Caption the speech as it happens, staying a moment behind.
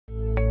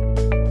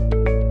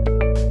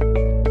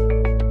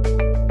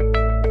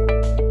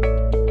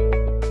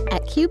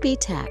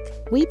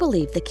Qbtech, we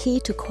believe the key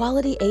to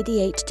quality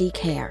ADHD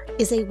care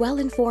is a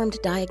well-informed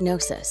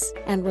diagnosis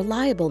and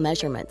reliable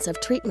measurements of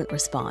treatment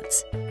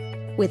response.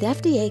 With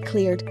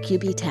FDA-cleared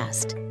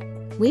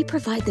QbTest, we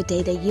provide the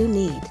data you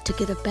need to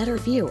get a better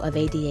view of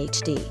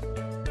ADHD.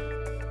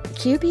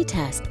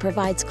 QbTest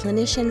provides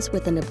clinicians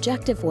with an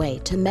objective way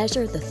to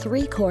measure the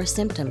 3 core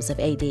symptoms of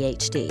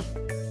ADHD.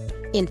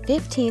 In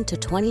 15 to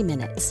 20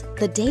 minutes,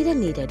 the data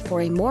needed for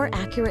a more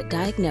accurate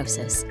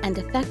diagnosis and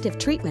effective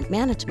treatment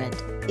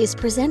management is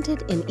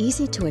presented in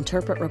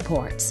easy-to-interpret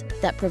reports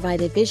that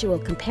provide a visual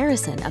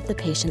comparison of the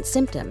patient's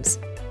symptoms.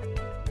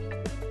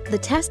 The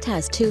test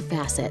has 2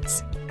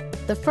 facets.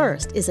 The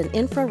first is an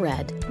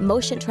infrared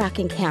motion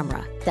tracking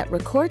camera that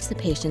records the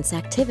patient's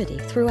activity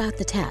throughout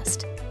the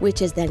test,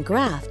 which is then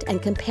graphed and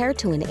compared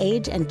to an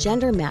age and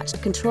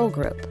gender-matched control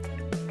group.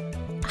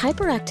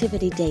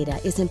 Hyperactivity data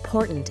is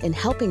important in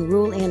helping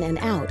rule in and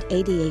out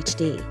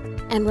ADHD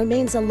and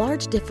remains a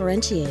large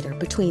differentiator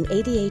between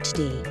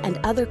ADHD and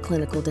other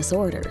clinical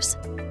disorders.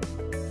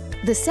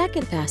 The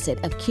second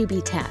facet of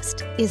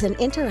QbTest is an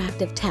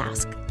interactive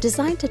task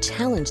designed to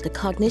challenge the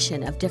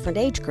cognition of different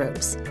age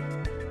groups.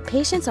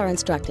 Patients are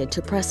instructed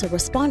to press a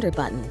responder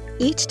button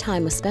each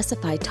time a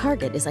specified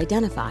target is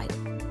identified.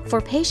 For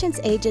patients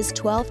ages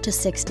 12 to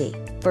 60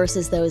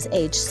 versus those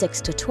aged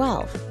 6 to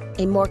 12,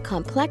 a more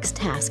complex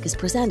task is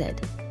presented.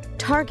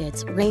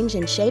 Targets range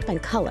in shape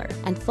and color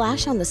and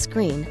flash on the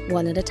screen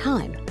one at a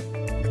time.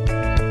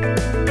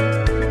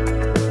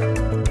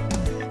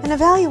 An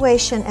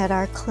evaluation at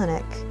our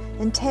clinic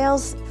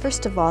entails,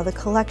 first of all, the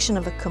collection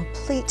of a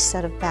complete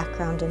set of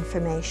background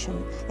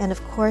information, and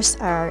of course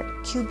our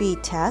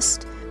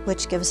QbTest,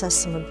 which gives us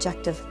some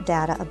objective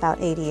data about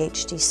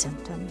ADHD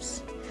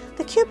symptoms.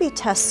 The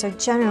QbTests are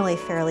generally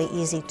fairly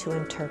easy to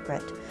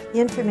interpret. The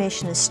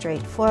information is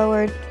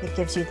straightforward. It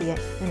gives you the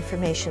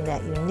information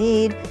that you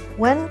need.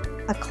 When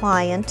a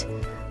client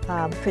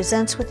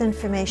presents with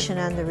information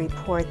on the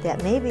report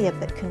that may be a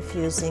bit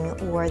confusing,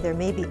 or there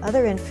may be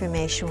other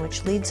information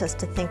which leads us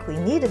to think we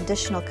need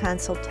additional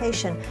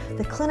consultation,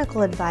 the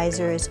clinical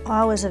advisor is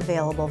always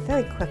available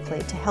very quickly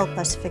to help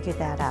us figure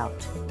that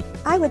out.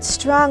 I would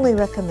strongly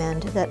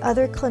recommend that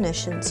other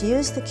clinicians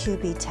use the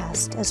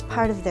QbTest as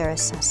part of their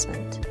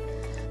assessment.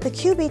 The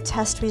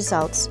QbTest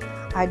results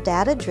are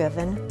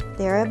data-driven,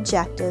 they're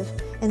objective,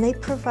 and they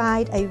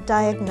provide a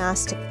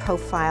diagnostic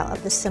profile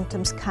of the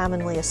symptoms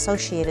commonly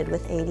associated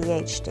with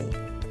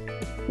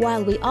ADHD.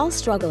 While we all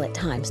struggle at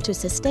times to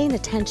sustain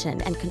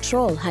attention and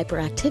control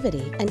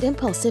hyperactivity and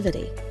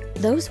impulsivity,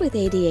 those with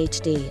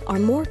ADHD are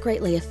more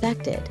greatly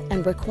affected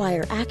and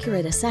require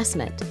accurate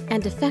assessment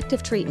and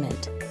effective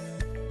treatment.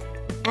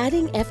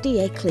 Adding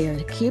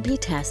FDA-cleared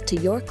QbTest to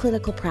your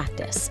clinical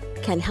practice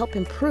can help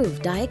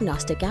improve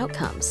diagnostic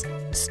outcomes,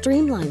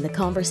 streamline the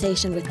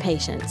conversation with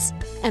patients,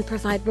 and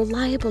provide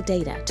reliable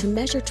data to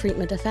measure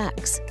treatment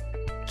effects.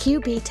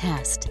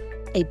 QbTest,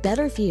 a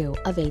better view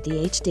of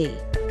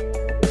ADHD.